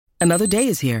Another day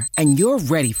is here, and you're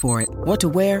ready for it. What to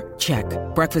wear? Check.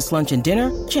 Breakfast, lunch, and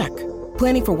dinner? Check.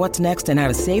 Planning for what's next and how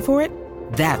to save for it?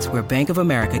 That's where Bank of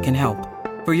America can help.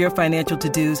 For your financial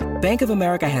to-dos, Bank of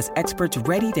America has experts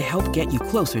ready to help get you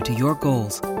closer to your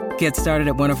goals. Get started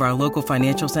at one of our local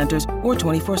financial centers or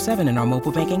 24/7 in our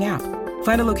mobile banking app.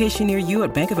 Find a location near you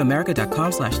at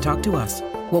bankofamerica.com/talktous.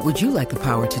 What would you like the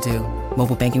power to do?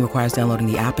 Mobile banking requires downloading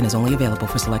the app and is only available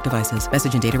for select devices.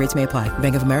 Message and data rates may apply.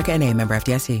 Bank of America N.A., member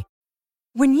FDIC.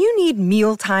 When you need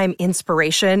mealtime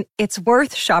inspiration, it's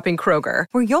worth shopping Kroger,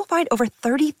 where you'll find over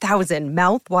 30,000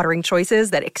 mouth-watering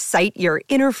choices that excite your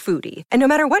inner foodie. And no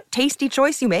matter what tasty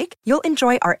choice you make, you'll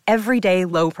enjoy our everyday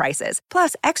low prices,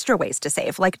 plus extra ways to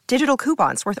save, like digital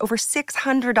coupons worth over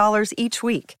 $600 each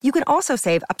week. You can also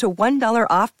save up to $1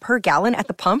 off per gallon at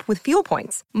the pump with fuel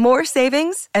points. More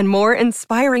savings and more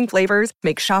inspiring flavors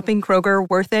make shopping Kroger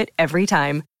worth it every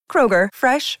time. Kroger,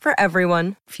 fresh for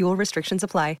everyone. Fuel restrictions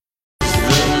apply.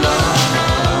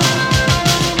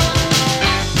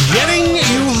 Getting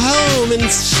you home in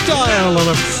style on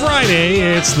a Friday.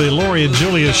 It's the Lori and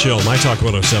Julia Show. My Talk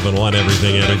 107.1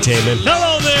 Everything Entertainment.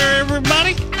 Hello there,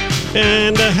 everybody.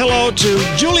 And hello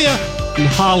to Julia and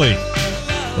Holly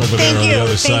over there on the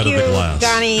other side of the glass.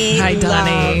 Donnie. Hi,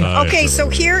 Donnie. Okay, so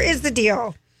here is the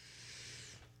deal.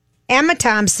 Emma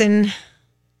Thompson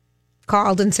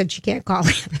called and said she can't call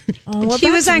in.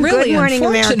 She was on really Good Morning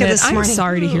America this morning. I'm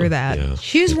sorry to hear that. Yeah,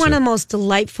 She's one of the most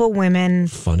delightful women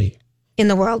funny in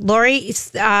the world. Lori,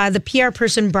 the PR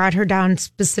person brought her down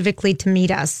specifically to meet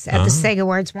us at the SAG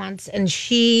Awards once, and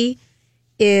she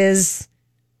is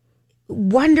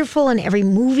wonderful in every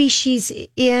movie she's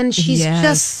in. She's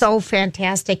just so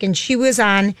fantastic. And she was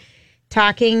on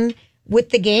talking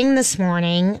with the gang this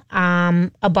morning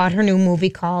about her new movie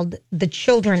called The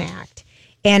Children Act.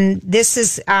 And this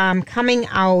is coming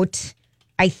out,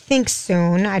 I think,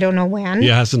 soon. I don't know when.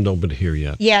 Yeah, it hasn't opened here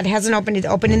yet. Yeah, it hasn't opened. It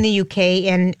opened in the UK.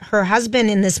 And her husband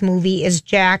in this movie is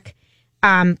Jack,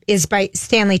 is by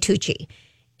Stanley Tucci.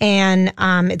 And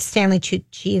it's Stanley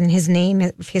Tucci, and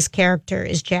his character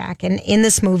is Jack. And in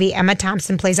this movie, Emma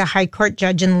Thompson plays a high court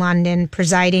judge in London,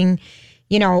 presiding,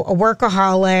 a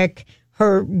workaholic.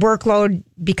 Her workload,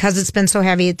 because it's been so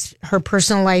heavy, her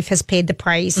personal life has paid the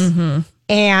price. Mm-hmm.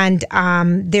 And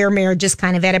their marriage is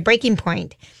kind of at a breaking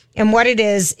point. And what it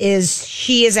is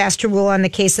she is asked to rule on the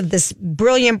case of this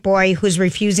brilliant boy who's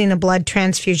refusing a blood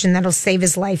transfusion that'll save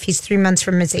his life. He's 3 months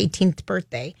from his 18th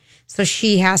birthday. So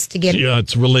she has to get... Yeah,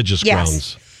 it's religious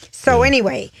grounds. So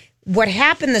anyway, what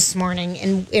happened this morning,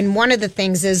 and one of the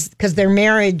things is, because their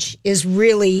marriage is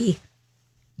really...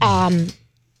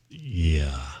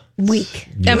 weak.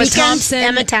 Emma Thompson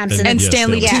and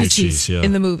Stanley Tucci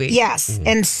in the movie. Yes. Mm-hmm.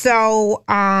 And so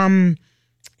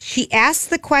she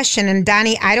asked the question, and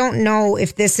Donnie, I don't know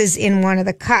if this is in one of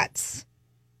the cuts.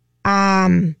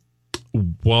 Why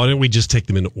don't we just take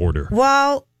them in order?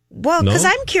 Well, because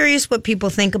I'm curious what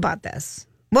people think about this.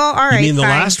 Well, all right. You mean the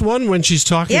last one when she's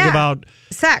talking about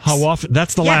sex? How often?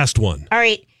 That's the last one. All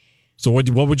right. So what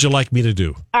would you like me to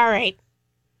do? All right.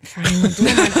 Fine, we'll do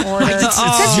them in order.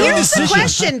 Here's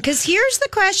the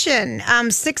question.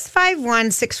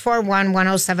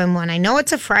 651-641-1071. I know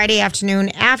it's a Friday afternoon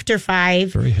after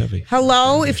 5. Very heavy.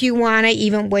 Hello, if you want to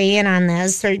even weigh in on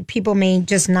this, or people may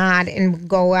just nod and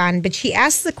go on. But she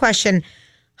asked the question,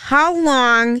 how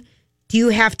long do you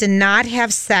have to not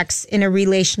have sex in a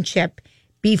relationship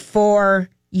before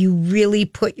you really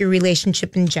put your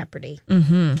relationship in jeopardy?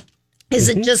 Mm-hmm. Is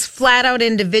it just flat out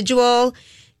individual?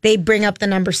 They bring up the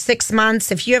number 6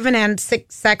 months. If you haven't had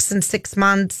sex in 6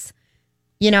 months,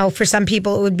 for some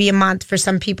people it would be a month. For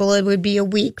some people it would be a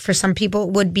week. For some people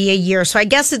it would be a year. So I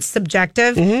guess it's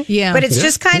subjective. Mm-hmm. Yeah. But it's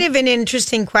just kind of an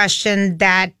interesting question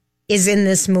that is in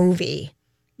this movie.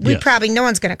 No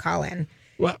one's going to call in.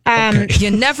 Well, okay.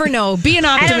 You never know. Be an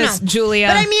optimist, Julia.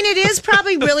 But I mean, it is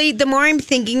probably really, the more I'm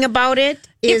thinking about it,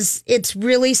 it's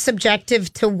really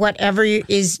subjective to whatever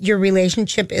your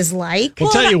relationship is like. Well,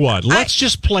 tell you what, let's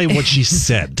just play what she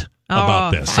said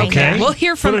about this, okay? We'll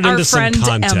hear from Put it our into friend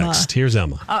some context. Emma. Here's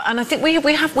Emma. And I think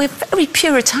we're very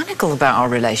puritanical about our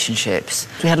relationships.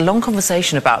 We had a long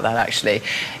conversation about that, actually.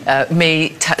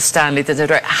 Stanley, the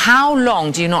director. How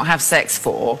long do you not have sex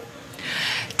for?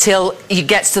 Till it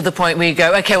gets to the point where you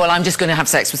go, okay, well, I'm just going to have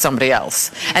sex with somebody else.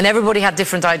 And everybody had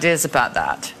different ideas about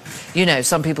that.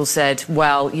 Some people said, 10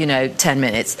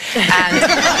 minutes.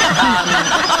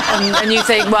 And you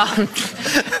think, well,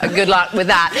 good luck with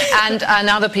that. And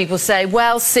other people say,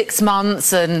 6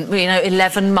 months and,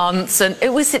 11 months. And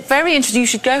it was very interesting. You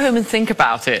should go home and think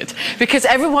about it. Because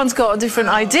everyone's got a different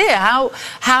idea. How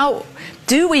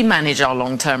do we manage our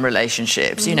long-term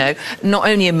relationships, you know, not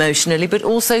only emotionally but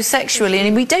also sexually?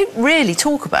 And we don't really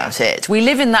talk about it. We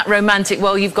live in that romantic,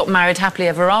 well, you've got married happily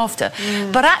ever after.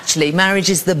 But actually, marriage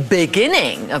is the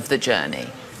beginning of the journey.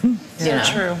 You know.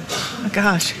 True. Oh,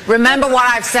 gosh. Remember what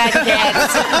I've said,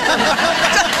 kids.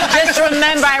 Just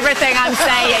remember everything I'm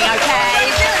saying, okay?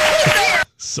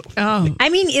 I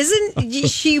mean,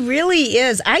 she really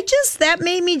is. That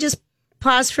made me just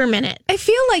pause for a minute. I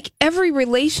feel like every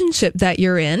relationship that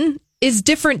you're in is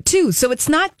different too. So it's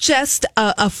not just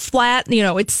a flat,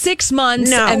 it's 6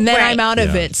 months and then I'm out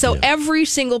of it. So every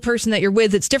single person that you're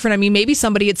with, it's different. I mean, maybe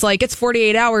somebody, it's like, it's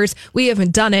 48 hours. We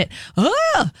haven't done it.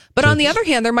 But on the other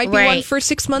hand, there might be one for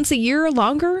 6 months, a year, or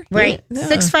longer. Right. Yeah.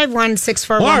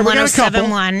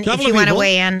 651-641-1071 if you want to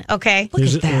weigh in. Okay. Look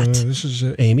at that. This is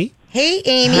Amy. Hey,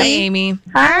 Amy. Hi, Amy.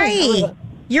 Hi.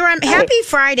 You're on Happy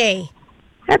Friday.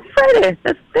 Happy Friday.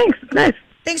 Thanks. It's nice.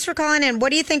 Thanks for calling in. What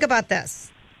do you think about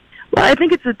this? Well, I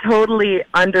think it's a totally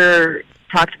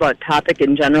talked about topic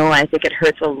in general. I think it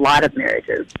hurts a lot of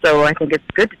marriages. So I think it's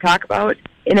good to talk about.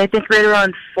 And I think right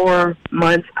around 4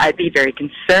 months, I'd be very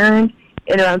concerned.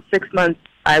 And around 6 months,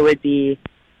 I would be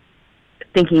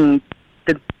thinking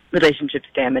the relationship's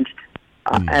damaged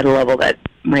at a level that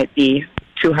might be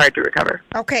too hard to recover.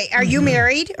 Okay. Are you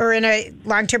married or in a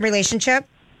long-term relationship?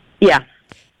 Yeah.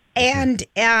 And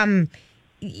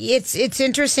it's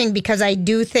interesting because I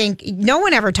do think no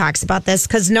one ever talks about this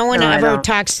because no one ever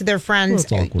talks to their friends.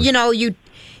 Well, you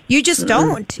just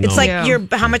don't. It's like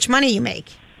how much money you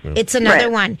make. Yeah. It's another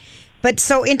one. But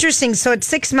so interesting. So at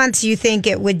 6 months, you think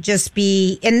it would just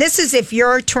be, and this is if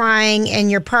you're trying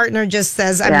and your partner just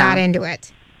says, I'm not into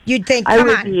it. You'd think, I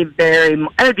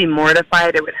would be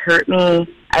mortified. It would hurt me.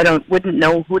 Wouldn't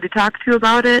know who to talk to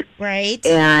about it. Right.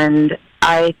 And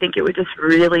I think it would just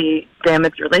really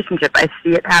damage the relationship. I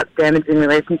see it damaging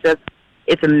relationships.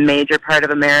 It's a major part of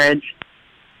a marriage.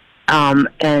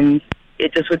 And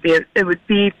it just would be, it would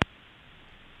be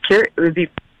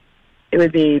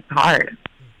hard.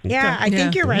 Yeah, I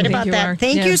think you're right about that.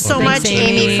 Thank you so much,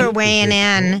 Amy, for weighing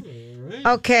in.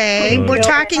 Okay, we're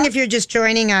talking, if you're just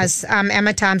joining us,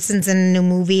 Emma Thompson's in a new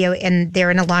movie and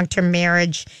they're in a long-term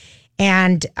marriage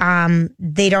and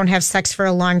they don't have sex for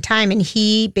a long time. And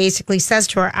he basically says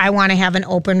to her, I want to have an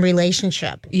open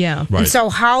relationship. Yeah. Right. And so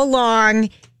how long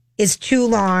is too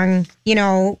long,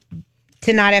 to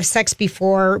not have sex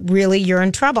before really you're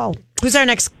in trouble? Who's our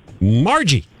next?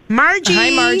 Margie. Hi,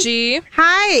 Margie.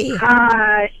 Hi.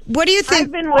 Hi. What do you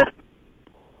think?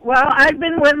 I've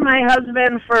been with my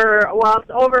husband for,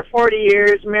 over 40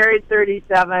 years, married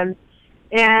 37,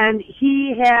 and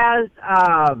he has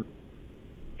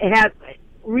had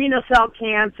renal cell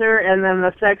cancer, and then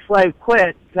the sex life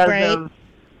quit because of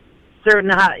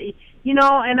certain, and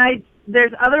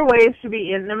there's other ways to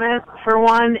be intimate, for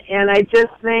one, and I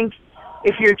just think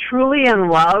if you're truly in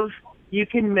love, you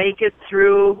can make it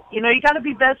through, you got to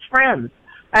be best friends.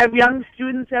 I have young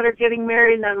students that are getting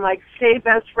married, and I'm like, stay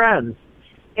best friends.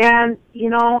 And,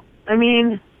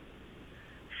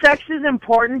 sex is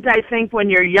important, I think, when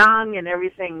you're young and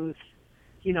everything's,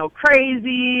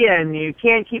 crazy and you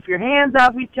can't keep your hands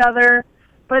off each other.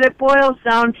 But it boils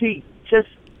down to just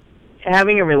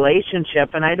having a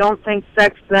relationship, and I don't think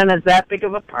sex then is that big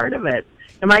of a part of it.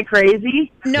 Am I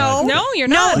crazy? No, you're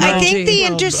not. No, I think the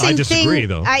interesting I disagree, thing,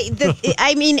 though.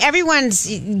 Everyone's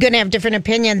going to have different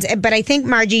opinions, but I think,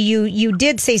 Margie, you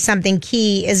did say something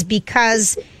key is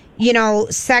because,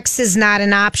 sex is not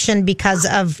an option because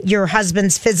of your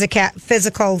husband's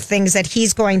physical things that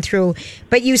he's going through.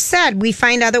 But you said we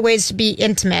find other ways to be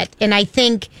intimate, and I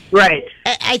think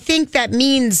I think that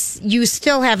means you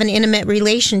still have an intimate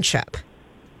relationship.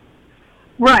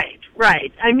 Right.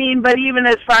 But even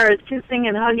as far as kissing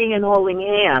and hugging and holding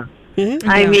hands,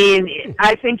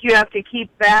 I think you have to keep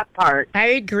that part. I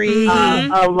agree.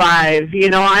 Alive.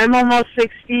 I'm almost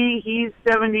 60. He's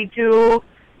 72.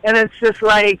 And it's just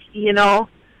like,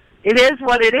 it is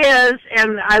what it is.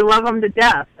 And I love him to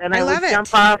death. And I would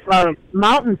jump off a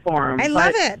mountain for him. I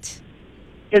love it.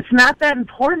 It's not that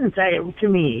important to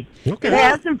me. Okay. It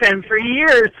hasn't been for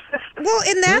years. Well,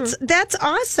 and that's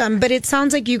awesome. But it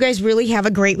sounds like you guys really have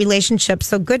a great relationship.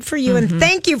 So good for you. And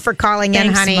thank you for calling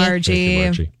in, honey. Margie. Thank you,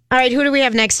 Margie. All right, who do we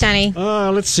have next, honey?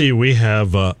 Let's see. We have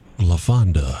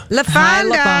LaFonda.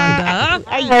 LaFonda.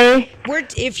 Hey.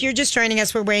 If you're just joining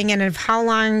us, we're weighing in of how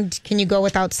long can you go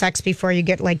without sex before you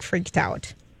get freaked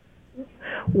out?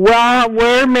 Well,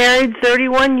 we're married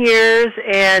 31 years,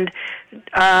 and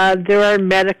there are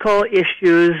medical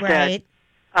issues that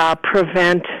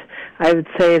prevent, I would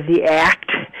say, the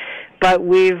act. But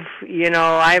we've,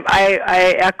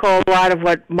 I echo a lot of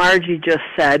what Margie just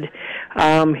said.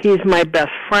 He's my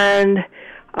best friend.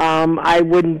 I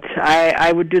would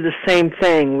do the same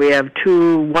thing. We have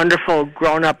two wonderful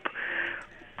grown-up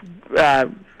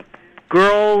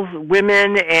girls,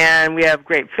 women, and we have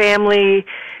great family,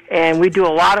 and we do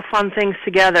a lot of fun things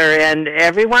together. And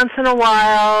every once in a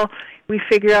while, we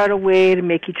figure out a way to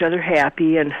make each other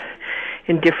happy, and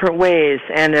in different ways.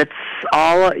 And it's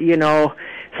all,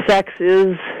 sex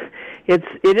is it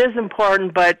is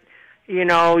important, but you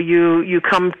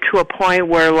come to a point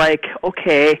where, like,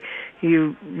 okay,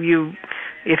 you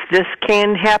if this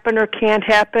can happen or can't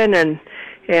happen,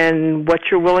 and what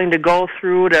you're willing to go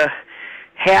through to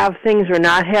have things or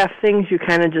not have things, you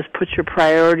kind of just put your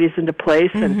priorities into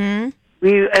place. Mm-hmm. And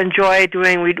we enjoy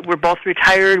we're both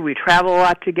retired, we travel a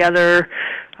lot together,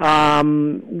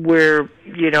 we're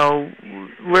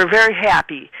very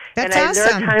happy. That's and awesome.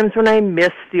 There are times when I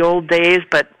miss the old days,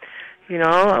 but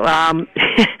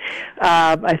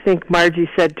I think Margie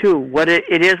said too,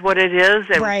 it is what it is,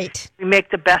 and right. we make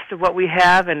the best of what we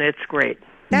have, and it's great.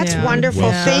 That's wonderful.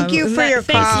 Well, thank you for your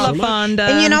call. Thanks, LaFonda.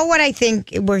 And you know what I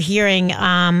think we're hearing?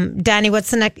 Danny, what's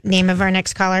the name of our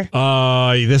next caller?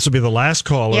 This will be the last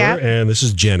caller, and this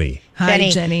is Jenny. Hi,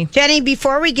 Jenny. Jenny,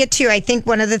 before we get to you, I think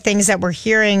one of the things that we're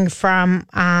hearing from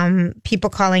people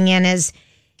calling in is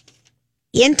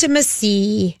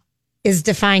intimacy is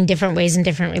defined different ways in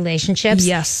different relationships.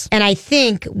 Yes. And I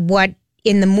think what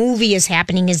in the movie is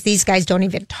happening is these guys don't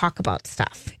even talk about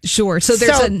stuff. Sure. So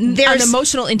there's an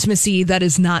emotional intimacy that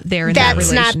is not there in that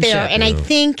relationship. That's not there. And I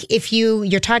think if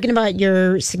you're talking about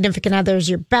your significant others,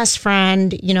 your best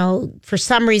friend, for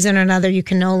some reason or another, you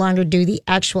can no longer do the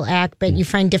actual act, but you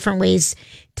find different ways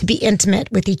to be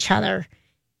intimate with each other.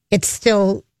 It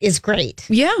still is great.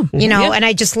 Yeah. And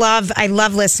I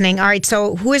love listening. All right.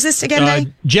 So who is this again,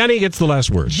 May? Jenny gets the last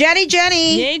word. Jenny.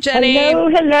 Hey, Jenny. Hello.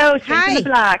 Hi. From the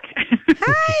block.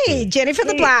 Hi, Jenny from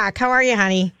the block. How are you,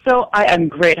 honey? So I'm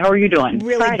great. How are you doing?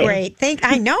 Really Friday. great.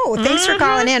 I know. Thanks for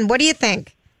calling in. What do you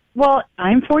think? Well,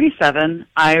 I'm 47.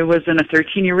 I was in a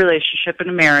 13-year relationship and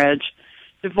a marriage,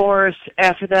 divorce.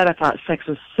 After that, I thought sex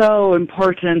was so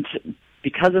important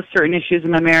because of certain issues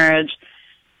in my marriage.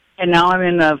 And now I'm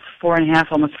in a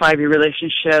 4.5, almost 5-year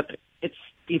relationship. It's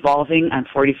evolving. I'm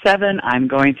 47. I'm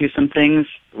going through some things.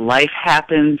 Life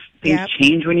happens. Things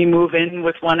change when you move in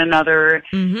with one another.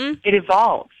 Mm-hmm. It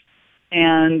evolves.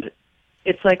 And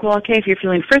it's like, well, okay, if you're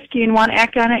feeling frisky and want to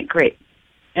act on it, great.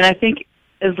 And I think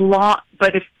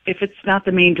but if it's not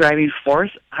the main driving force,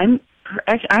 I'm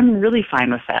really fine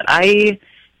with that. I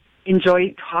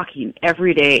enjoy talking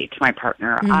every day to my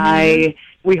partner. Mm-hmm.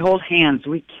 We hold hands,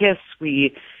 we kiss,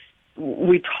 we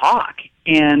talk,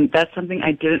 and that's something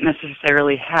I didn't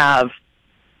necessarily have.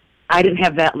 I didn't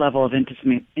have that level of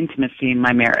intimacy in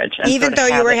my marriage. Even though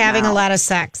you were having a lot of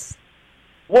sex.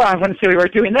 Well, I wouldn't say we were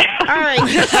doing that. All right.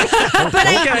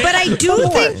 but I do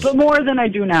think... But more than I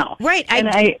do now. Right. And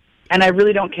I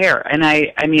really don't care. And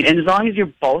I mean, and as long as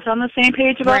you're both on the same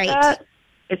page about that,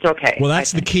 it's okay. Well,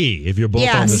 that's the key. If you're both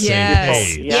on the same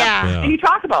page. Yeah. And you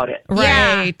talk about it.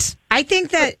 Right.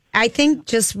 Yeah. I think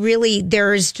just really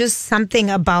there is just something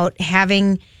about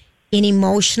having an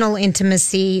emotional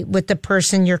intimacy with the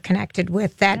person you're connected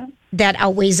with that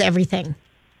outweighs everything.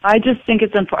 I just think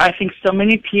it's important. I think so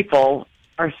many people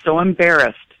are so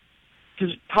embarrassed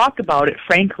to talk about it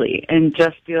frankly and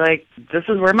just be like, this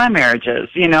is where my marriage is,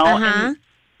 And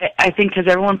I think because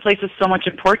everyone places so much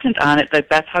importance on it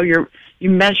that's how you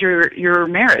measure your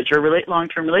marriage or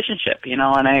long-term relationship, And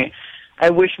I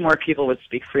wish more people would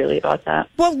speak freely about that.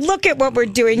 Well, look at what we're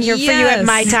doing here for you at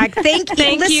My Talk. Thank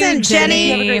you. Listen, Jenny.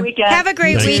 Have a great weekend. Have a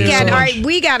great Thank you weekend. so All much. right,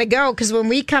 we got to go because when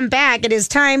we come back, it is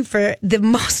time for the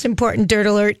most important Dirt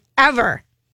Alert ever.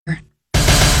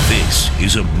 This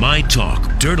is a My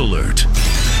Talk Dirt Alert.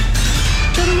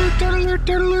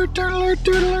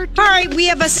 All right, we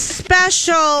have a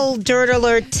special Dirt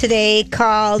Alert today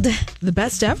called The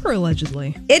Best Ever,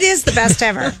 allegedly. It is the best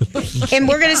ever. And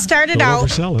we're going to start it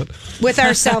out with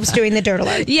ourselves doing the Dirt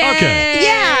Alert. Yay! Okay.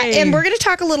 Yeah, and we're going to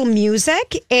talk a little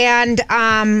music. And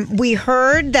we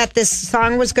heard that this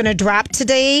song was going to drop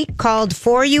today called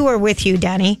For You or With You,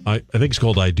 Danny. I think it's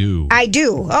called I Do. I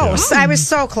Do. Oh, so I was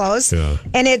so close. Yeah.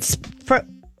 And it's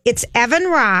Evan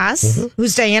Ross,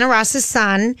 who's Diana Ross's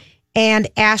son, and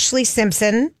Ashley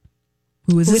Simpson,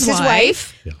 who is his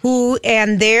wife, who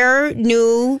and their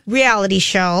new reality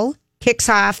show kicks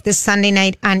off this Sunday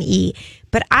night on E.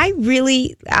 But I'll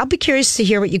be curious to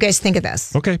hear what you guys think of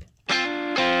this. Okay.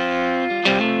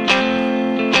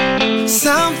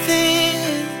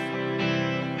 Something,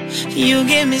 you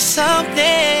give me something,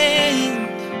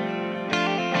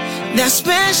 that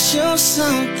special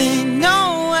something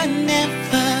no one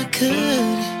ever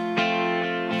could.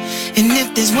 And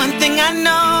if there's one thing I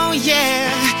know,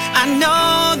 yeah, I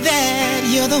know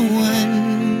that you're the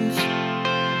one.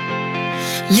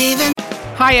 Leaving.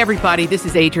 Hi, everybody. This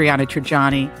is Adriana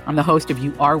Trajani. I'm the host of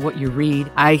You Are What You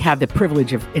Read. I have the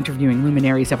privilege of interviewing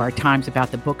luminaries of our times about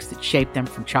the books that shaped them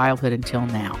from childhood until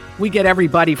now. We get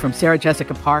everybody from Sarah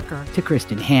Jessica Parker to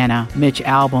Kristen Hanna, Mitch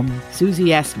Albom, Susie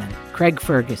Essman, Craig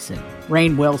Ferguson,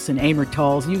 Rainn Wilson, Amor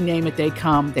Tolls, you name it, they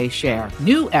come, they share.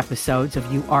 New episodes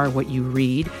of You Are What You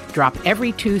Read drop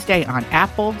every Tuesday on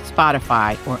Apple,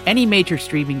 Spotify, or any major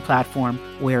streaming platform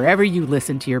wherever you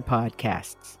listen to your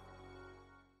podcasts.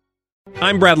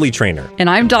 I'm Bradley Trainer. And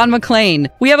I'm Don McClain.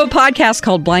 We have a podcast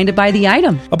called Blinded by the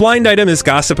Item. A blind item is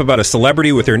gossip about a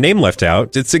celebrity with their name left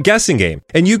out. It's a guessing game,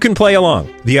 and you can play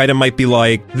along. The item might be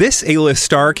like, this A-list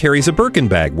star carries a Birkin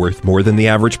bag worth more than the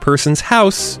average person's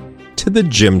house to the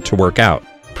gym to work out.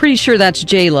 Pretty sure that's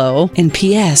J-Lo. And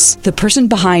P.S. the person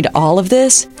behind all of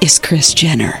this is Kris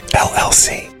Jenner,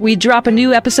 LLC. We drop a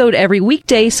new episode every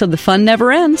weekday so the fun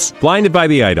never ends. Blinded by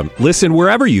the Item. Listen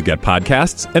wherever you get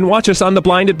podcasts and watch us on the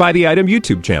Blinded by the Item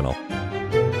YouTube channel.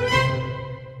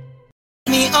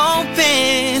 Me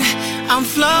open, I'm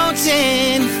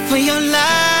floating for your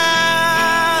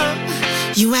love.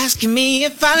 You asking me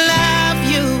if I love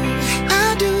you.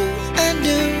 I do, I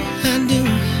do, I do,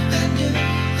 I do,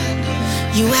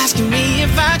 I do. You asking me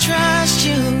if I trust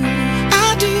you.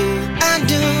 I do, I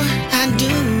do, I do,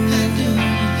 I do,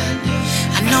 I do.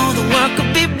 I know the world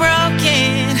could be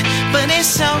broken, but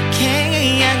it's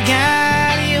okay, I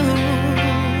got you.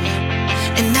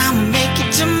 And I'ma make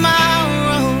it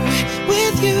tomorrow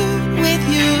with you, with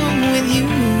you, with you,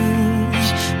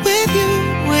 with you,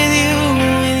 with you,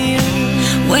 with you.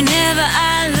 Whenever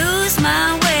I lose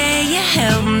my way, you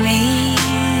help me.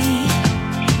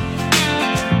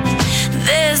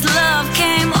 This love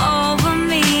came over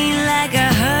me like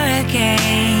a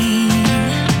hurricane,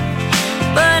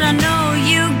 but I know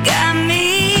you got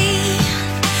me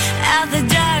out the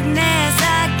darkness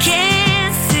I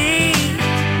can't see.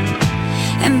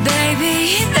 And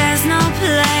baby, there's no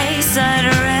place I'd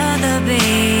rather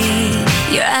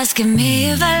be. You're asking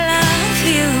me if I love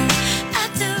you. I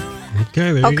do.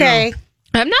 Okay, there Okay. you go.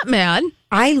 I'm not mad.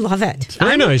 I love it.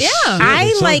 Very nice. Yeah. I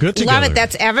It's all good love together. it.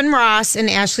 That's Evan Ross and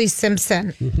Ashley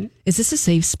Simpson. Is this a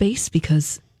safe space?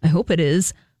 Because I hope it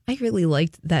is. I really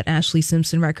liked that Ashley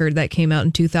Simpson record that came out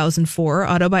in 2004,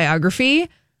 Autobiography.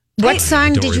 What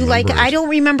song don't did you like? remember it. I don't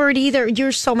remember it either.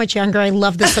 You're so much younger. I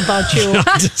love this about you.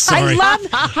 Sorry. I love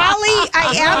Holly.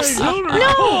 I absolutely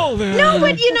no,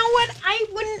 but you know what?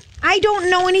 I don't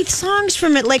know any songs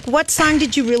from it. Like, what song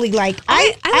did you really like?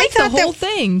 I like the thought whole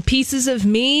thing. Pieces of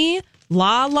Me,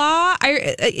 La La.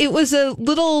 It was a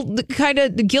little kind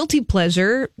of guilty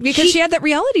pleasure because she had that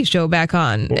reality show back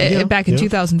in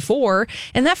 2004.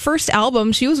 And that first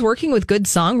album, she was working with good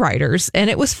songwriters,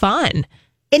 and it was fun.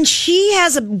 And she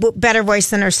has a better voice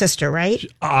than her sister, right?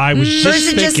 I was Or just is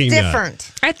it just thinking that.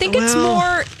 different? I think it's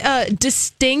more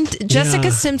distinct.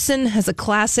 Jessica Simpson has a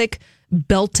classic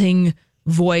belting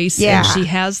voice, and she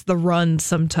has the run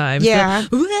sometimes. Yeah.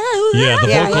 The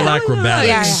vocal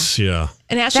acrobatics. Yeah.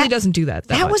 And Ashley doesn't do that.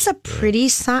 That was a pretty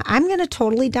song. I'm going to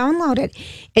totally download it.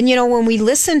 And, you know, when we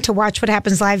listened to Watch What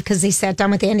Happens Live, because they sat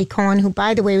down with Andy Cohen, who,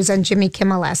 by the way, was on Jimmy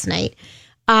Kimmel last night,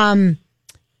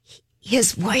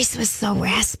 his voice was so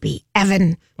raspy.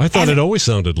 Evan. I thought it always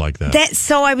sounded like that.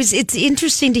 It's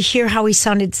interesting to hear how he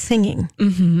sounded singing.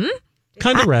 Mm-hmm.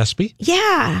 Kind of raspy.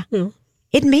 Yeah.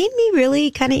 It made me really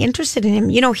kind of interested in him.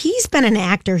 You know, he's been an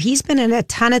actor. He's been in a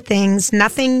ton of things.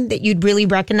 Nothing that you'd really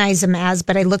recognize him as,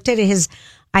 but I looked at his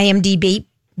IMDb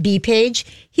page.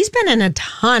 He's been in a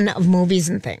ton of movies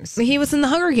and things. He was in the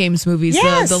Hunger Games movies,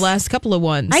 the last couple of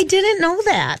ones. I didn't know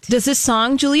that. Does this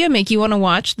song, Julia, make you want to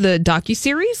watch the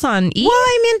docuseries on E? Well,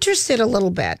 I'm interested a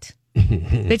little bit.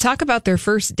 They talk about their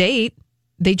first date.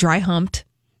 They dry humped.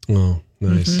 Oh,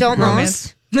 nice. Don't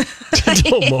most.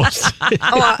 Almost.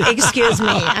 Oh, excuse me.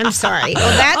 I'm sorry. Oh,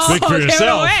 that's Speak for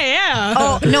yourself.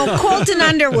 Oh no, Colton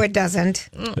Underwood doesn't.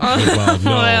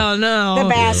 Well, no. The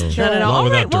bastard. Not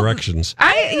without directions.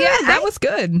 That was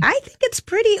good. I think it's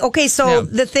pretty okay. So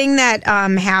the thing that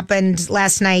happened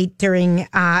last night during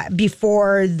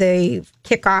before the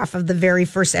kickoff of the very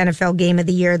first NFL game of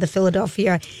the year, the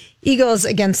Philadelphia Eagles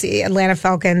against the Atlanta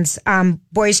Falcons,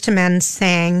 Boyz II Men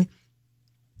sang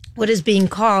what is being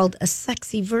called a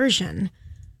sexy version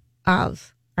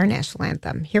of our national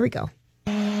anthem. Here we go.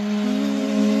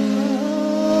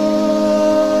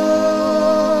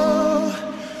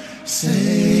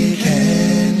 Say,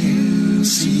 can you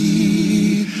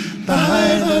see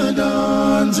by the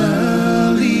dawn's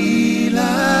early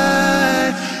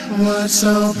light what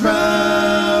so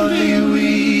proudly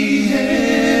we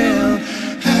hailed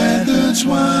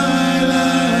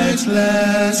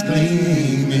last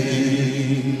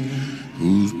gleaming,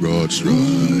 whose broad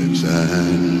stripes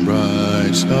and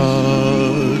bright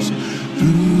stars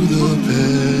through the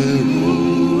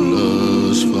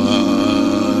perilous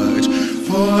fight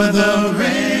for the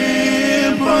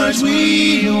ramparts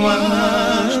we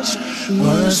watched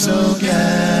were so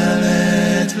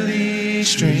gallantly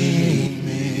streaming,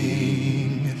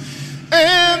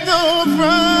 and the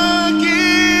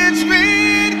rockets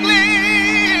red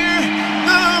glare,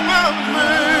 the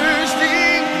bombers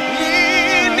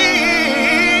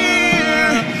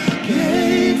near,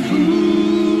 gave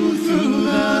proof through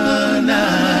the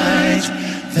night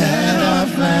that our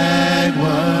flag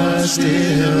was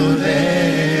still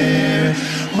there.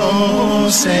 Oh,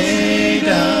 say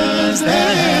does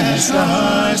that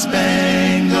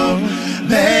star-spangled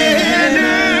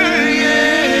banner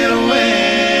yet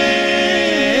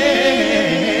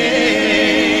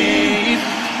wave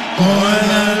o'er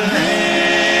the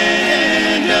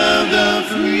land of the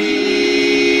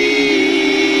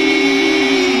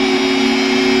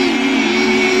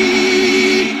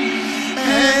free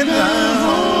and the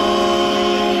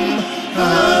home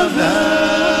of the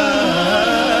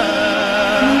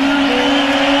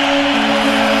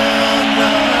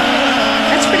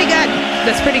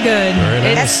That's pretty good.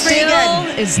 Very It nice. still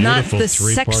is not the Beautiful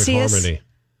three-part sexiest harmony.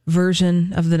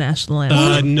 version of the national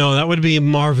anthem. No, that would be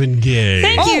Marvin Gaye.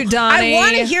 Thank you, Donnie. I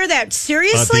want to hear that. At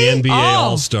Seriously? the NBA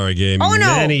All-Star game Oh,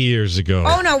 no. many years ago.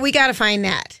 Oh, no, we got to find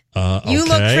that. Okay. You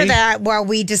look for that while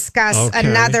we discuss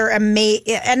another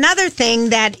thing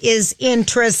that is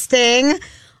interesting.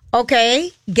 Okay,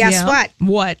 guess what?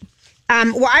 What?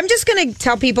 Well, I'm just going to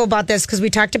tell people about this because we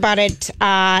talked about it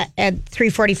at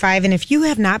 3:45. And if you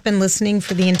have not been listening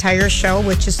for the entire show,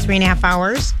 which is 3.5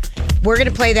 hours, we're going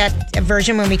to play that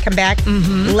version when we come back.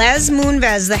 Mm-hmm. Les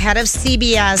Moonves, the head of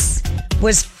CBS,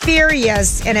 was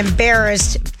furious and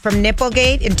embarrassed from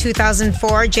Nipplegate in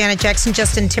 2004, Janet Jackson,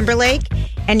 Justin Timberlake.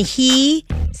 And he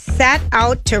set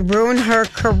out to ruin her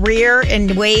career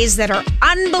in ways that are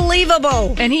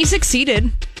unbelievable. And he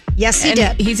succeeded. Yes, he And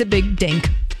did. He's a big dink.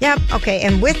 Yep. Okay.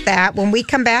 And with that, when we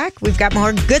come back, we've got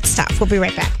more good stuff. We'll be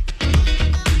right back.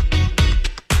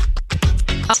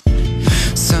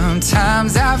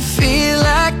 Sometimes I feel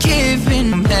like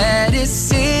giving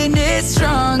medicine is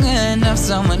strong enough.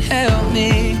 Someone help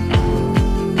me.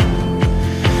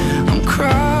 I'm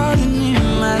crawling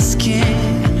in my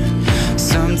skin.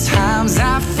 Sometimes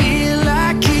I feel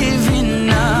like giving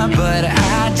up, but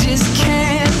I just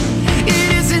can't.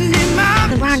 It isn't in my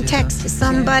The wrong text to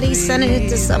somebody, sending it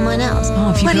to someone else.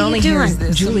 Oh, if you what could are only you hear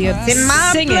doing? Julia It's in my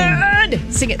singing. blood.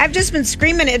 Sing it. I've just been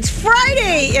screaming. It's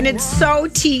Friday, and it's so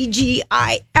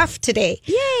TGIF today.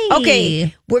 Yay.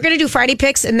 Okay, we're going to do Friday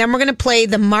picks, and then we're going to play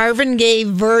the Marvin Gaye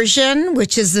version,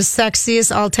 which is the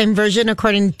sexiest all-time version,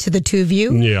 according to the two of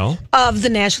you, Yeah. of the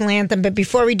national anthem. But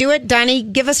before we do it, Donnie,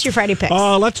 give us your Friday picks.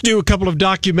 Let's do a couple of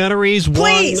documentaries.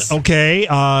 Please. One, okay.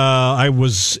 I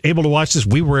was able to watch this.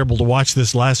 We were able to watch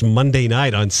this last Monday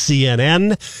night on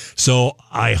CNN. So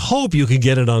I hope you can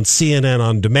get it on CNN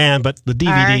on demand. But the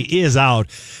DVD is out,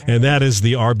 and that is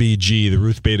the RBG, the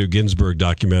Ruth Bader Ginsburg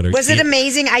documentary. Was it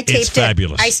amazing? I taped it's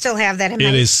fabulous. it. I still have that in my...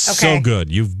 It is so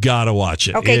good. You've got to watch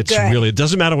it. Okay, it's good. really, it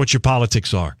doesn't matter what your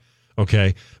politics are.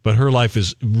 Okay, but her life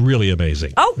is really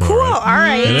amazing. Oh, cool. All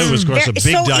right. And it was, of course, a big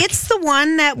So doc. it's the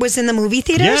one that was in the movie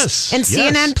theaters? Yes, And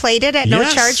yes. CNN played it at no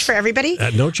Yes. charge for everybody?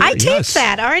 At no charge, I taped yes.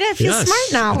 that. All right, I feel Yes.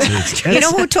 smart now. It's- You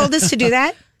know who told us to do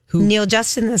that? Neil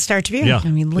Justin, the Star Tribune. Yeah, I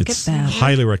mean, look it's- at that.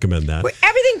 Highly recommend that.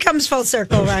 Everything comes full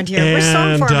circle around here. We're so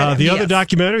And informative. the other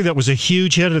documentary that was a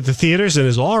huge hit at the theaters and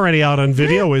is already out on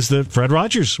video is the Fred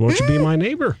Rogers, Won't You Be My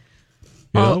Neighbor?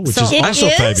 You know, which so is it also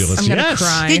is? fabulous. I'm gonna yes.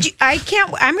 cry. Did you? I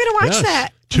can't. I'm going to watch Yes. that.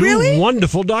 Two Really?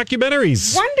 wonderful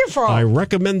documentaries. Wonderful. I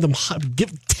recommend them.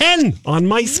 Give 10 on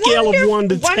my scale of 1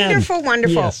 to 10. Wonderful,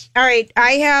 wonderful. Yes. All right.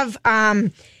 I have,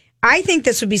 I think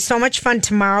this would be so much fun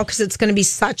tomorrow because it's going to be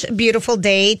such a beautiful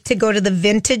day to go to the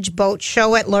Vintage Boat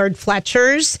Show at Lord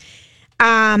Fletcher's.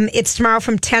 It's tomorrow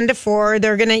from 10 to 4.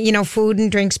 They're going to, food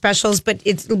and drink specials, but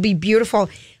it'll be beautiful.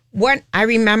 What I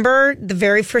remember the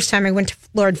very first time I went to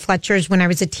Lord Fletcher's when I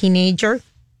was a teenager.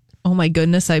 Oh my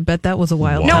goodness, I bet that was a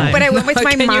wild No, time. but I went with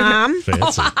my Can you- mom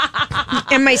Fancy.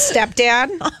 and my stepdad.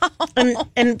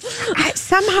 And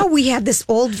somehow we had this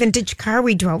old vintage car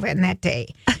we drove in that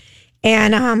day.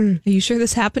 And Are you sure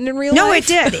this happened in real no, life?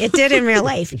 it did. It did in real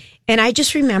life. And I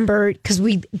just remember because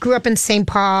we grew up in St.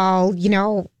 Paul,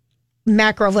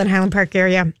 Mac Groveland, Highland Park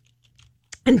area,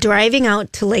 and driving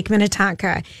out to Lake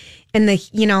Minnetonka. And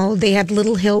they had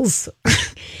little hills.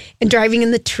 and driving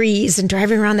in the trees and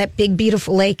driving around that big,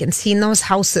 beautiful lake and seeing those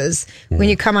houses when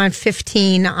you come on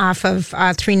 15 off of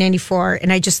 394.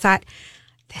 And I just thought,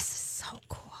 this is so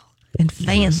cool. And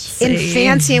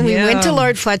fancy. And we went to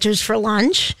Lord Fletcher's for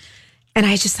lunch. And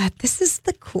I just thought, this is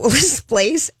the coolest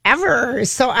place ever.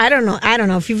 So I don't know.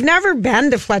 If you've never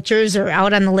been to Fletcher's or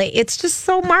out on the lake, it's just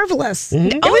so marvelous.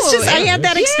 It was just, I had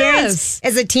that experience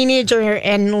as a teenager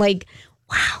and like,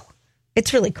 wow,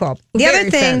 it's really cool. The other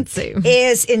thing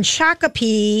is in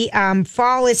Shakopee,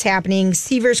 fall is happening.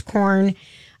 Seaver's Corn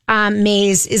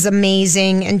Maze is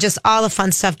amazing. And just all the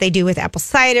fun stuff they do with apple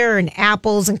cider and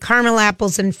apples and caramel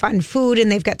apples and fun food. And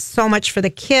they've got so much for the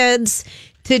kids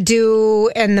to do,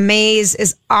 and the maze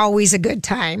is always a good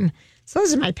time. So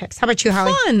those are my picks. How about you,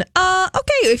 Holly? Fun.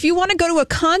 Okay, if you want to go to a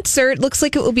concert, looks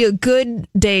like it will be a good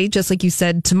day, just like you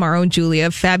said, tomorrow,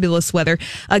 Julia. Fabulous weather.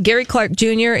 Gary Clark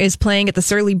Jr. is playing at the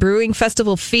Surly Brewing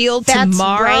Festival Field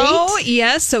tomorrow. Right.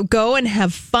 Yes, so go and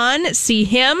have fun, see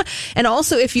him. And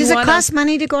also, if you want Does it cost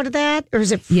money to go to that, or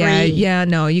is it free?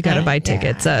 No, you got to buy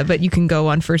tickets. But you can go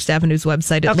on First Avenue's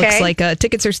website. It looks like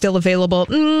tickets are still available.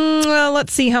 Well,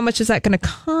 let's see. How much is that going to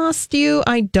cost you?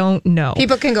 I don't know.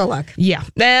 People can go look. Yeah.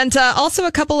 And also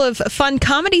a couple of fun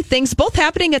comedy things, both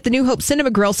happening at the New Hope Cinema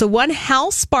Grill. So one,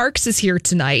 Hal Sparks is here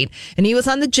tonight, and he was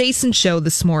on the Jason Show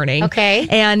this morning. Okay.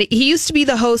 And he used to be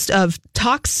the host of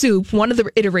Talk Soup, one of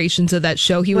the iterations of that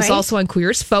show. He was also on Queer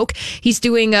as Folk. He's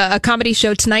doing a comedy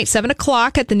show tonight, 7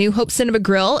 o'clock at the New Hope Cinema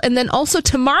Grill. And then also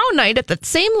tomorrow night at the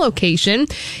same location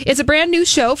is a brand new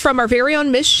show from our very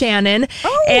own Miss Shannon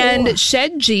and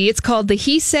Shed G. It's called the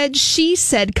He Said, She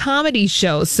Said comedy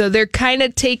show. So they're kind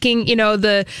of taking,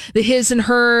 the his and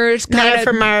hers. Men are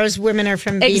from Mars, women are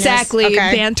from Venus. Exactly,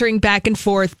 bantering back and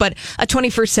forth, but a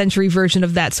 21st century version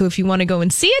of that. So if you want to go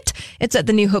and see it, it's at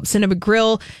the New Hope Cinema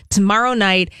Grill tomorrow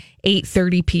night,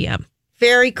 8:30 p.m.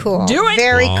 Very cool. Do it.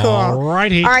 Very cool. All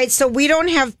righty. All right, so we don't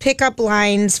have pickup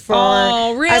lines for a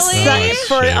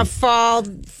fall,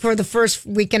 for the first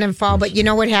weekend in fall, but you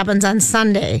know what happens on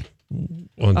Sunday?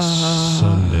 On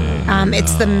Sunday.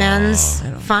 It's the men's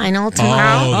final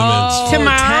tomorrow. The men's final.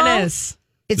 Tomorrow. Tennis.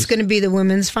 It's going to be the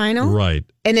women's final. Right.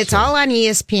 And it's all on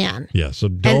ESPN. Yeah, so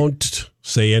don't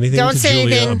say anything to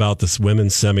Julia about this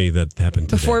women's semi that happened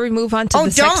today. Before we move on to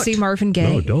the sexy Marvin Gaye.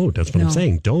 No, don't. That's what I'm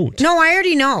saying. Don't. No, I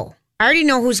already know. I already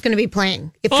know who's going to be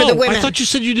playing for the women. I thought you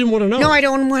said you didn't want to know. No, I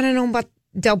don't want to know, but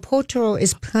Del Potro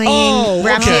is playing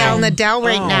Rafael Nadal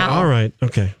right now. All right.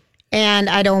 Okay. And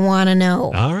I don't want to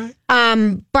know. All right.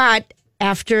 But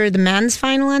after the men's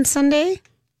final on Sunday,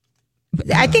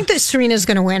 I think that Serena's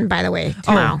going to win, by the way,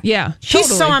 tomorrow. Yeah.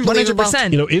 She's so unbelievable.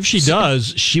 100%. If she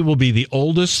does, she will be the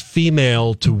oldest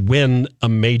female to win a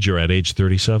major at age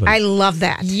 37. I love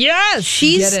that. Yes.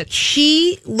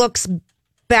 She looks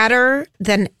better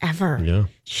than ever. Yeah.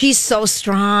 She's so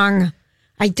strong.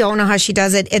 I don't know how she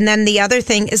does it. And then the other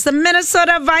thing is the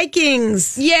Minnesota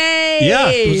Vikings. Yay!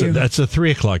 Yeah, that's a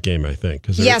 3:00 game, I think.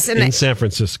 Yes, in San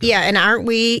Francisco. Yeah, and aren't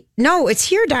we? No, it's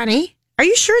here, Donnie. Are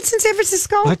you sure it's in San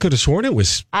Francisco? I could have sworn it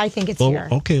was. I think it's here.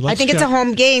 Okay, let's I think check. it's a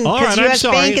home game All because right, U.S.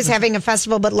 Bank is having a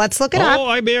festival, but let's look it up. Oh,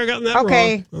 I may have gotten that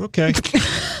wrong. Okay.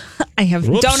 I have.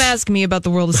 Whoops. Don't ask me about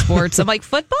the world of sports. I'm like,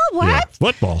 football? What? Yeah,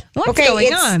 football. What's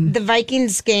going on? The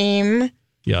Vikings game.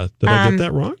 Yeah, did I get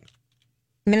that wrong?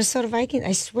 Minnesota Vikings.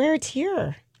 I swear it's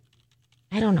here.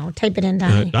 I don't know. Type it in,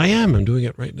 Donnie. I am. I'm doing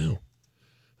it right now.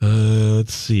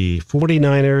 Let's see.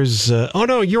 49ers. Oh,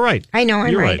 no, you're right. I know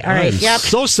I'm you're right. All right. I'm Yep.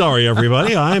 so sorry,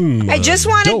 everybody. I just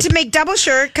wanted to make double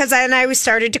sure because I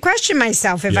started to question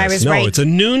myself if I was right. No, it's a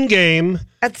noon game.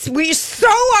 We're so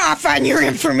off on your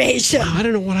information. I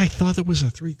don't know what I thought it was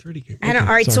a 3:30 game. All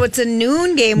right, so it's a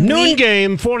noon game. Noon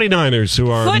game, 49ers, who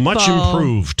are much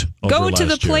improved. Go to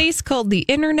the place called the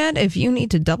internet if you need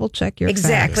to double check your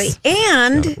facts.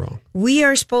 And we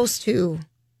are supposed to,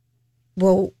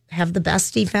 have the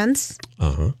best defense.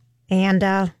 And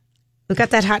we got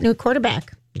that hot new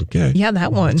quarterback. Okay. Yeah,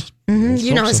 that one.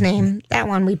 You know his name. That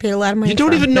one. We paid a lot of money You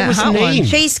don't for. even know his name.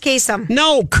 Chase Kasem.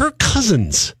 No, Kirk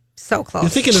Cousins. So close. You're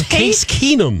thinking of Case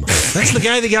Keenum. That's the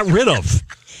guy they got rid of.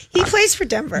 He plays for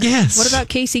Denver. Yes. What about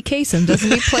Casey Kasem? Doesn't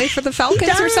he play for the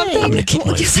Falcons or something? I'm going to keep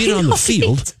my feet on the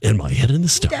field and my head in the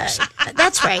stars.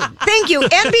 That's right. Thank you.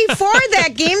 And before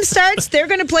that game starts, they're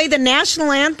going to play the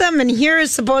national anthem, and here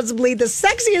is supposedly the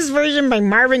sexiest version by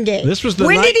Marvin Gaye.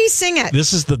 When did he sing it?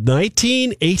 This is the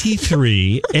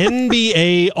 1983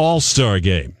 NBA All-Star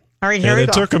Game. All right, here we go. And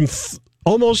it took him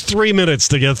almost 3 minutes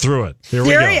to get through it. Here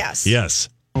we go. Serious? Yes.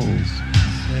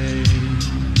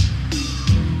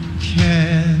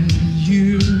 Can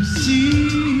you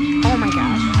see? Oh my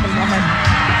gosh, I love it.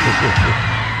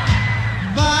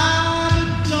 By the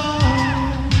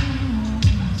dawn's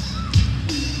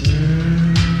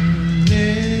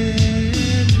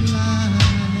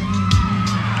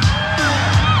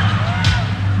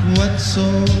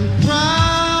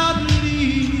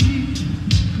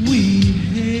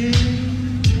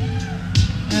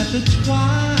the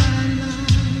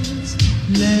twilight's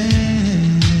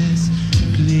last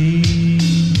gleam.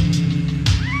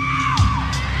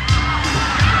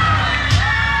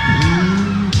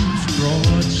 Whose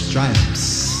broad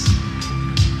stripes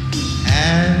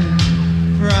and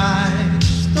bright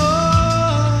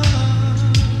stars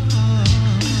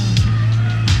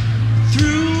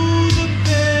through the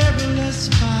perilous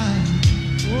fight,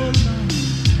 oh Lord,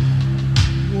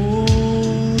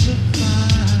 oh the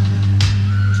fight,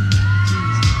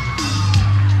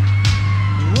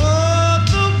 oh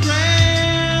the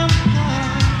ramparts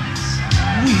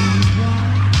we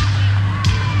watched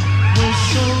were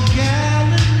so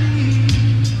gallantly,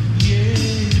 yeah.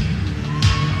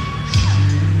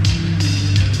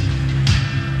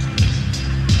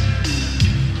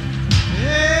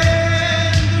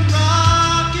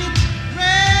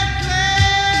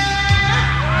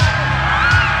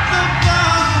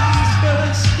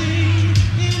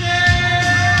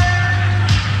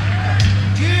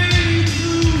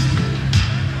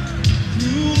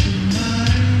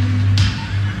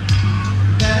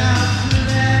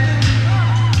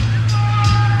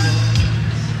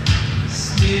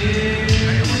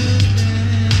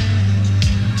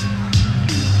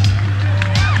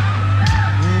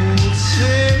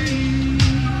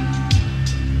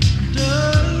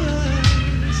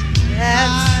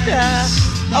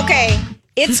 Okay,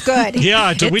 it's good.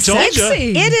 Yeah, we told you.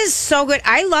 It is so good.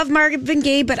 I love Marvin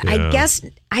Gaye, but I guess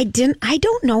I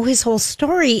don't know his whole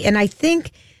story, and I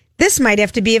think this might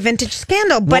have to be a vintage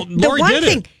scandal. But Well, the Lori one did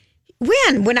thing,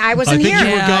 it. when I wasn't I think here,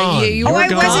 you were gone. you oh, were I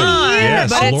gone. wasn't here. Yes,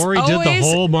 But Lori did the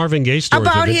whole Marvin Gaye story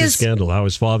about for Vintage his- Scandal, how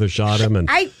his father shot him. And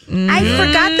I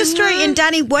forgot the story. And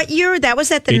Donnie, what year? That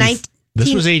was at the 19.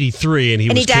 This was 83, and he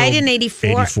died killed in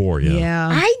 84. 84, yeah.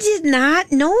 I did not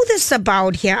know this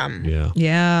about him. Yeah.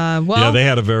 Yeah. Well, Yeah, they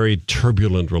had a very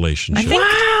turbulent relationship. I think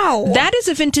Wow. that is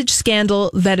a vintage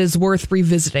scandal that is worth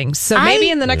revisiting. So maybe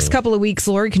in the next couple of weeks,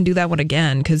 Lori can do that one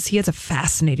again because he has a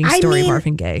fascinating story, mean,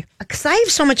 Marvin Gaye. Because I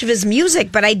have so much of his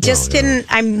music, but I just didn't.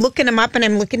 I'm looking him up and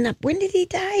I'm looking up when did he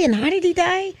die and how did he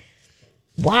die?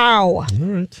 Wow.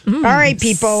 All right,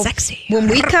 people. Sexy. When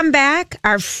we come back,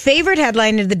 our favorite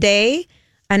headline of the day,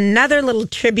 another little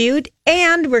tribute,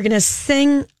 and we're going to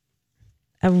sing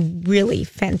a really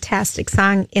fantastic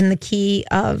song in the key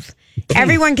of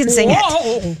everyone can sing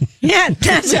it. Yeah,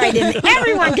 that's right. And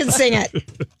everyone can sing it.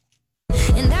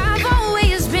 And I've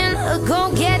always been a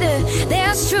go-getter.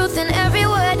 There's truth in every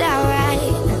word I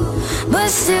write. But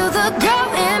still the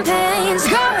growing pains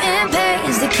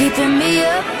they're keeping me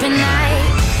up at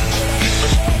night.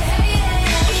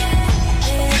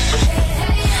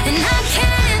 And I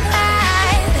can't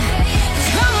hide, 'cause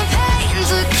growing pains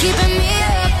are keeping me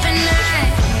up at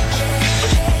night.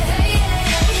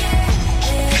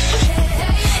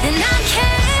 And I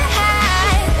can't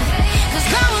hide, 'cause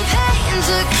growing pains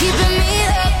are keeping me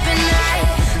up at night.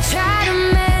 Try to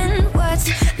mend what's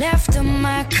left of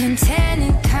my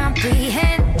contented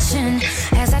comprehension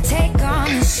as I take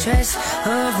on the stress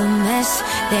of the mess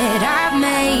that I've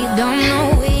made. Don't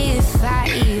know if I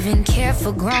even care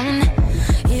for grown,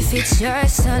 if it's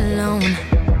just alone.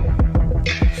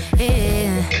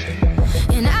 Yeah.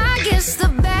 And I guess the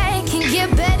bad can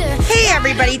get better. Hey,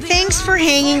 everybody. Thanks for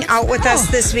hanging out with us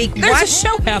this week. There's a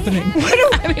show happening.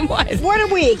 What a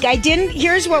week.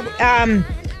 Here's what,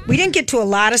 we didn't get to a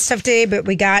lot of stuff today, but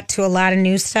we got to a lot of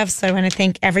new stuff. So I want to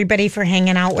thank everybody for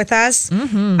hanging out with us.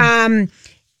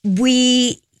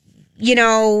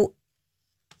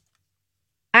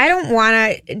 I don't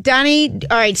want to, Donnie.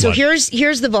 All right, so here's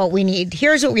the vote we need.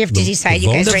 Here's what we have to decide,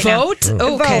 you guys, right now. The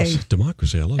vote? Okay.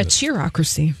 Democracy, I love A it.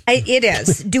 cheerocracy. It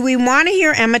is. Do we want to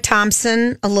hear Emma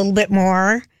Thompson a little bit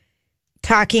more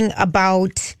talking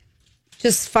about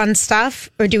just fun stuff,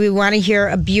 or do we want to hear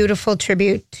a beautiful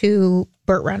tribute to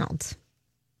Burt Reynolds?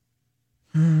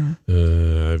 All right.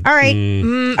 All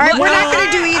right, we're not going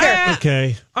to do either.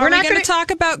 Okay. We're not going to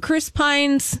talk about Chris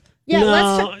Pine's.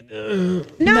 Yeah,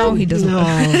 No, he doesn't.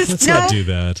 Let's not do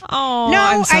that. Oh, no,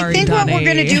 I'm sorry, I think Donnie. what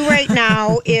we're going to do right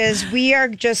now is we are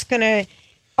just going to.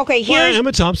 Okay, Well, here's.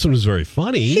 Emma Thompson was very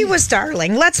funny. She was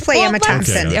darling. Let's play Emma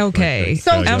Thompson. Okay.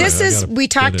 So I this is, we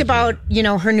talked about,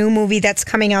 her new movie that's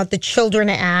coming out, The Children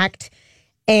Act.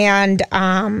 And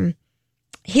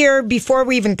here, before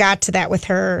we even got to that with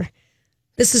her,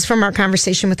 this is from our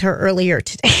conversation with her earlier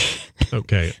today.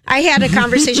 Okay. I had a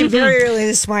conversation very early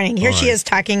this morning. Here All she right. is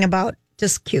talking about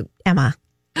just cute Emma.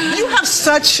 You have have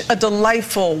such a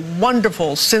delightful,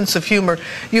 wonderful sense of humor.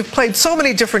 You've played so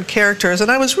many different characters, and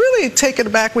I was really taken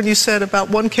aback when you said about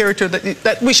one character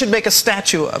that we should make a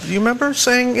statue of. Do you remember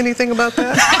saying anything about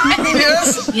that?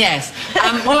 Yes? Yes.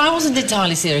 Well, I wasn't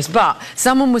entirely serious, but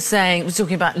someone was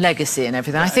talking about legacy and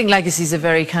everything. I think legacy is a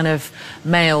very kind of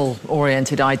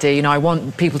male-oriented idea. You know, I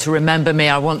want people to remember me.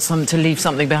 I want to leave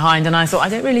something behind. And I thought, I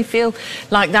don't really feel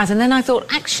like that. And then I thought,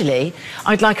 actually,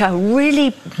 I'd like a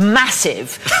really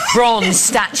massive bronze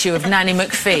statue of Nanny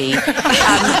McPhee,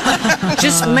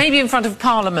 just maybe in front of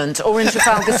Parliament or in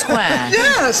Trafalgar Square.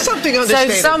 Yeah, something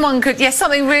understated. So someone could,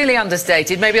 something really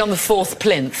understated, maybe on the 4th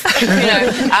plinth. You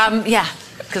know,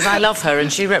 because I love her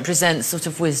and she represents sort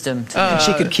of wisdom.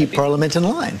 She could keep Parliament in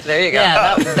line. There you go.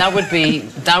 Yeah, that would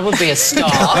be a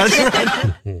start.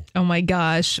 Oh my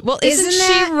gosh. Well, isn't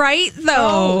she right though?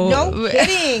 Oh, no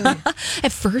kidding.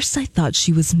 At first I thought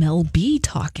she was Mel B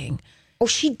talking. Oh,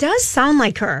 she does sound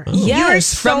like her.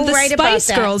 Yes, from the right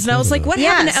Spice Girls. And I was like, what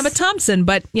happened to Emma Thompson?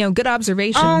 But, good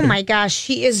observation. Oh, my gosh.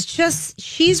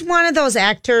 She's one of those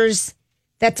actors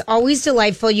that's always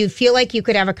delightful. You feel like you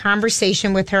could have a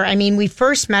conversation with her. I mean, we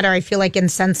first met her, I feel like, in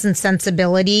Sense and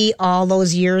Sensibility all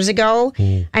those years ago.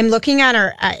 I'm looking at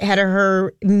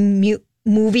her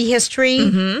movie history.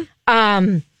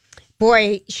 Mm-hmm.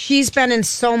 Boy, she's been in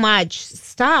so much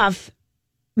stuff.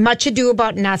 Much Ado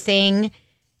About Nothing.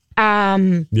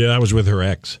 That was with her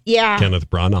ex. Yeah. Kenneth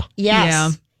Branagh. Yes.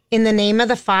 Yeah. In the Name of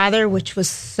the Father, which was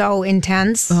so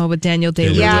intense. Oh, with Daniel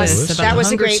Day-Lewis. Yes, that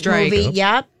was a great strike. movie.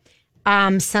 Yep.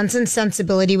 Sense and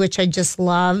Sensibility, which I just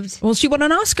loved. Well, she won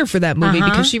an Oscar for that movie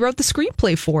because she wrote the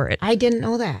screenplay for it. I didn't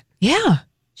know that. Yeah.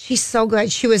 She's so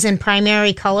good. She was in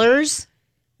Primary Colors.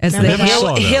 As the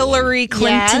Hillary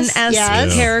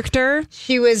Clinton-esque character.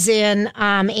 She was in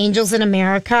Angels in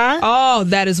America. Oh,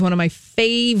 that is one of my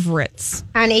favorites.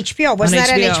 On HBO. Was that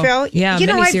on HBO? Yeah,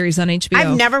 miniseries on HBO.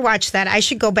 I've never watched that. I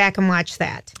should go back and watch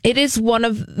that. It is one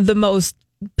of the most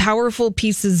powerful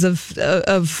pieces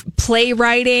of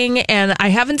playwriting, and I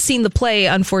haven't seen the play,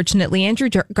 unfortunately.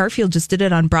 Andrew Garfield just did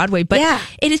it on Broadway, but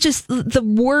it is just the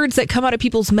words that come out of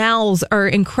people's mouths are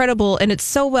incredible, and it's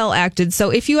so well acted. So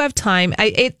if you have time,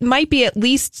 it might be at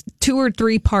least 2 or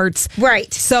 3 parts.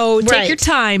 Right. So take your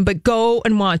time, but go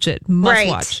and watch it. Must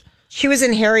watch. She was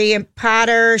in Harry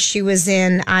Potter. She was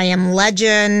in I Am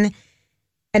Legend.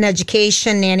 An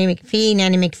Education, Nanny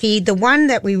McPhee. The one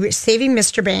that we were Saving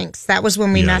Mr. Banks. That was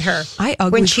when we met her. I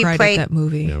ugly cried at that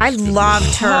movie. I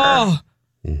loved her.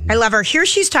 I love her. Here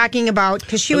she's talking about,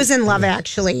 because she was in Love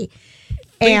Actually.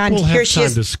 And we'll here have she time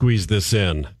is. to squeeze this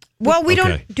in. Well, we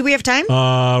don't. Do we have time?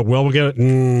 Well, we'll get it.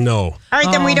 No. All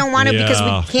right, then we don't want to because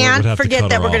we can't forget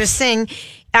that we're going to sing.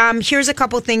 Here's a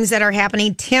couple things that are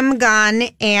happening. Tim Gunn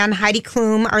and Heidi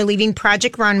Klum are leaving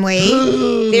Project Runway.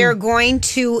 They're going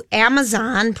to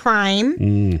Amazon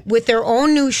Prime with their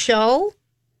own new show,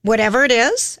 whatever it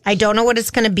is. I don't know what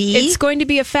it's going to be. It's going to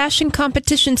be a fashion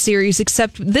competition series,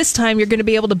 except this time you're going to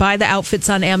be able to buy the outfits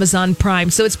on Amazon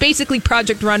Prime. So it's basically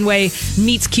Project Runway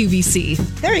meets QVC.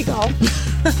 There you go.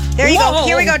 There you go.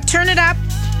 Here we go. Turn it up.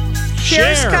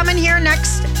 Cheers coming here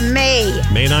next May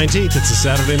 19th. It's a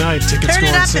Saturday night. Tickets Turn go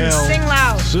it on up sale and sing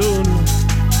loud. Soon.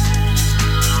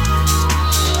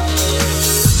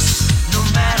 No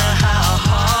matter how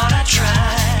hard I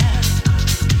try,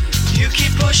 you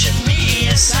keep pushing me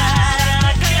aside, and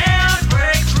I can't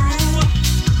break through.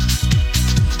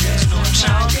 There's no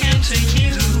talking to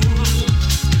you.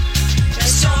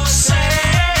 It's so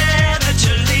sad that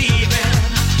you're leaving.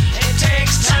 It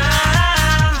takes time.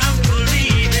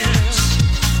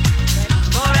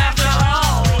 But after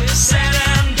all is said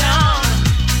and done,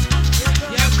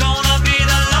 you're gonna be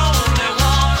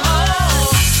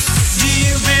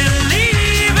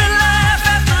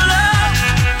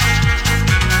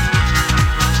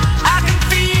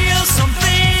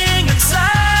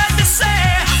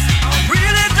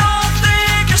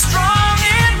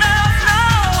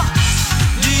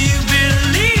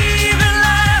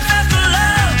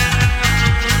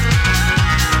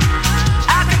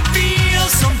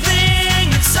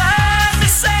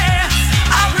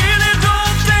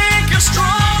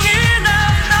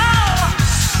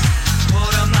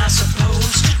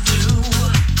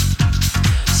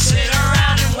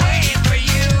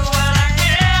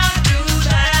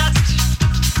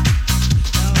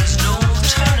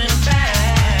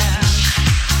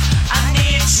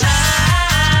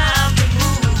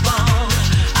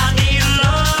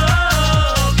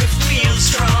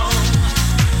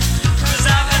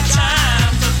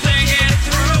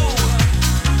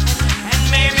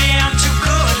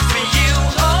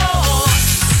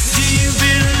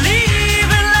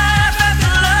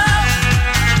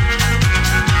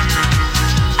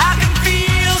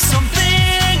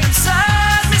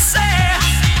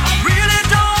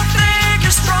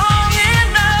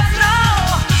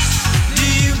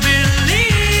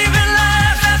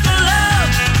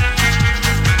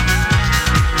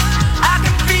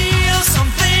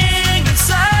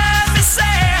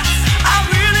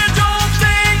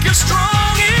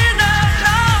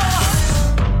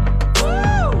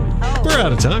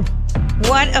out of time.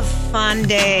 What a fun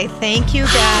day. Thank you,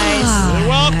 guys. You're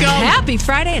welcome. Happy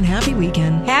Friday and happy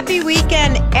weekend. Happy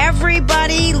weekend,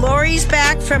 everybody. Lori's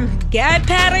back from Gay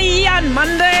Paris on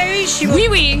Monday. She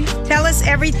will tell us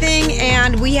everything,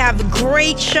 and we have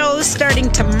great shows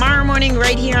starting tomorrow morning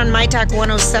right here on My Talk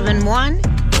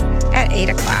 107.1 at 8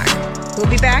 o'clock. We'll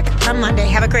be back on Monday.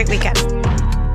 Have a great weekend.